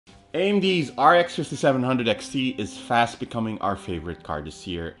AMD's RX 5700 XT is fast becoming our favorite card this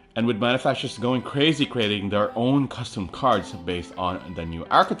year, and with manufacturers going crazy creating their own custom cards based on the new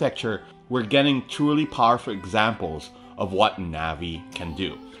architecture, we're getting truly powerful examples of what Navi can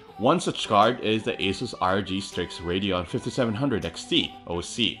do. One such card is the ASUS ROG Strix Radeon 5700 XT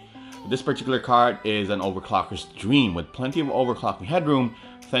OC. This particular card is an overclocker's dream with plenty of overclocking headroom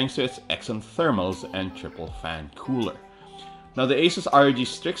thanks to its excellent thermals and triple fan cooler. Now the ASUS ROG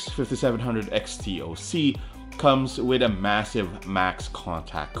Strix 5700 XT OC comes with a massive max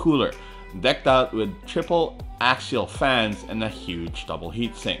contact cooler, decked out with triple axial fans and a huge double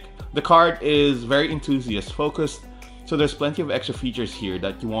heatsink. The card is very enthusiast focused, so there's plenty of extra features here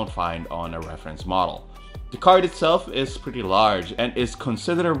that you won't find on a reference model. The card itself is pretty large and is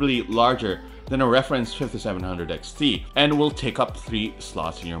considerably larger than a reference 5700 XT and will take up 3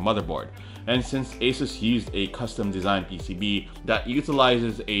 slots in your motherboard. And since ASUS used a custom designed PCB that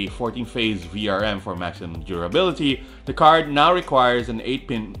utilizes a 14-phase VRM for maximum durability, the card now requires an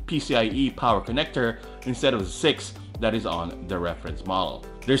 8-pin PCIe power connector instead of the 6 that is on the reference model.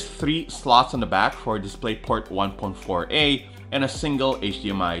 There's 3 slots on the back for DisplayPort 1.4a and a single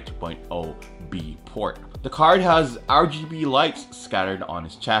HDMI 2.0b port. The card has RGB lights scattered on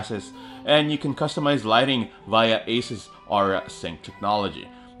its chassis, and you can customize lighting via ASUS Aura Sync technology.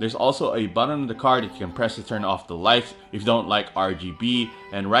 There's also a button on the card that you can press to turn off the lights if you don't like RGB,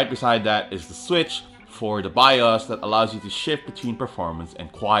 and right beside that is the switch for the BIOS that allows you to shift between performance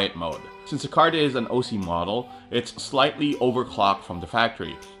and quiet mode. Since the card is an OC model, it's slightly overclocked from the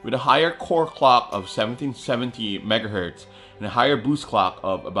factory, with a higher core clock of 1770 MHz and a higher boost clock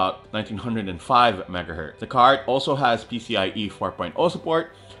of about 1905 MHz. The card also has PCIe 4.0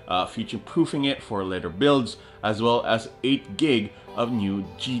 support, future-proofing it for later builds, as well as 8 GB of new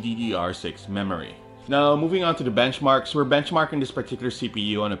GDDR6 memory. Now, moving on to the benchmarks, we're benchmarking this particular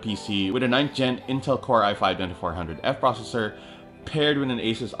CPU on a PC with a 9th gen Intel Core i5-2400F processor paired with an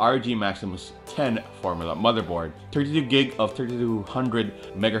ASUS ROG Maximus 10 Formula motherboard, 32 GB of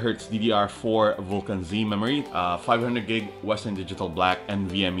 3200 MHz DDR4 Vulkan Z memory, 500 GB Western Digital Black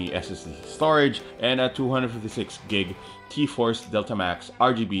NVMe SSD storage, and a 256 GB T-Force Delta Max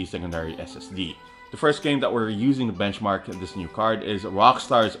RGB secondary SSD. The first game that we're using to benchmark this new card is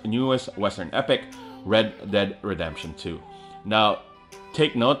Rockstar's newest Western epic, Red Dead Redemption 2. Now,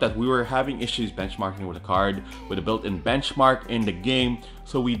 take note that we were having issues benchmarking with the card with a built-in benchmark in the game,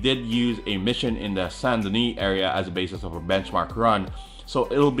 so we did use a mission in the Saint Denis area as a basis of a benchmark run, so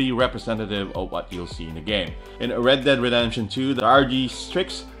it'll be representative of what you'll see in the game. In Red Dead Redemption 2, the ROG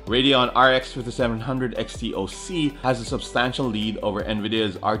Strix Radeon RX 5700 XT OC has a substantial lead over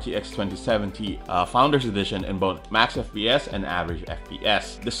NVIDIA's RTX 2070 Founders Edition in both max FPS and average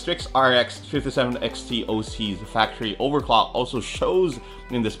FPS. The Strix RX 5700 XT OC's factory overclock also shows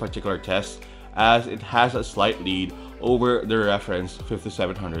in this particular test, as it has a slight lead over the reference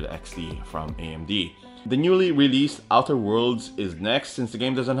 5700 XT from AMD. The newly released Outer Worlds is next. Since the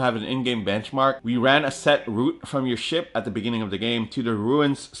game doesn't have an in-game benchmark, we ran a set route from your ship at the beginning of the game to the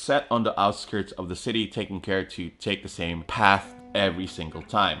ruins set on the outskirts of the city, taking care to take the same path every single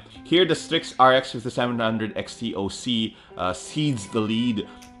time. Here, the Strix RX 5700 XT OC cedes the lead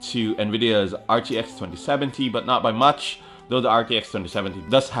to NVIDIA's RTX 2070, but not by much, though the RTX 2070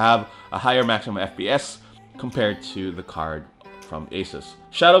 does have a higher maximum FPS compared to the card from ASUS.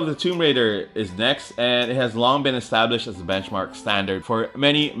 Shadow of the Tomb Raider is next, and it has long been established as a benchmark standard for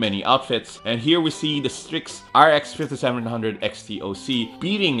many outfits. And here we see the Strix RX 5700 XT OC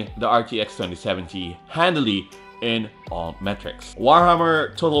beating the RTX 2070 handily in all metrics.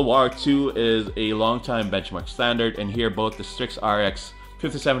 Warhammer Total War 2 is a long-time benchmark standard, and here both the Strix RX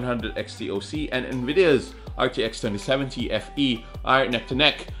 5700 XT OC and NVIDIA's RTX 2070 FE are neck to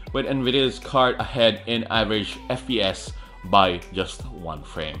neck, with NVIDIA's card ahead in average FPS by just 1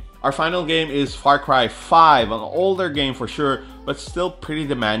 frame. Our final game is Far Cry 5, an older game for sure, but still pretty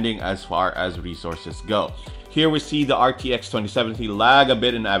demanding as far as resources go. Here we see the RTX 2070 lag a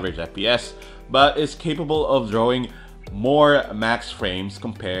bit in average FPS, but is capable of drawing more max frames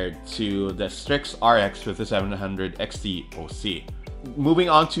compared to the Strix RX 5700 XT OC. Moving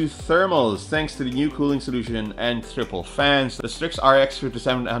on to thermals, thanks to the new cooling solution and triple fans, the Strix RX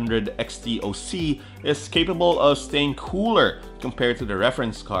 5700 XT OC is capable of staying cooler compared to the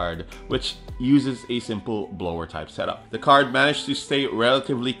reference card, which uses a simple blower type setup. The card managed to stay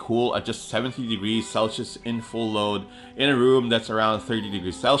relatively cool at just 70 degrees Celsius in full load in a room that's around 30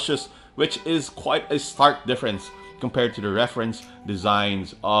 degrees Celsius, which is quite a stark difference compared to the reference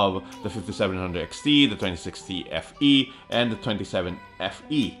designs of the 5700 XT, the 2060 FE, and the 27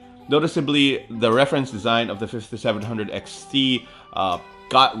 FE. Noticeably, the reference design of the 5700 XT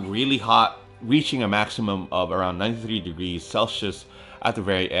got really hot, reaching a maximum of around 93 degrees Celsius at the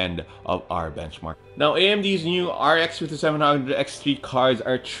very end of our benchmark. Now, AMD's new RX 5700 X3 cards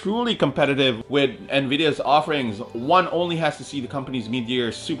are truly competitive with NVIDIA's offerings. One only has to see the company's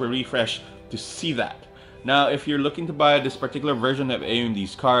mid-year super refresh to see that. Now, if you're looking to buy this particular version of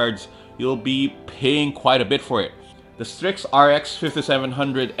AMD's cards, you'll be paying quite a bit for it. The Strix RX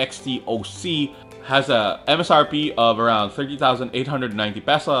 5700 XT OC has a MSRP of around 30,890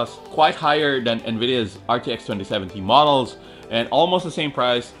 pesos, quite higher than NVIDIA's RTX 2070 models, and almost the same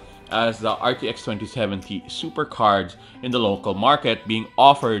price as the RTX 2070 Super cards in the local market being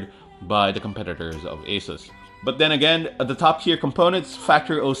offered by the competitors of ASUS. But then again, the top tier components,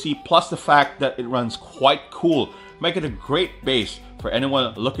 factory OC, plus the fact that it runs quite cool, make it a great base for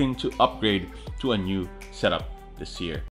anyone looking to upgrade to a new setup this year.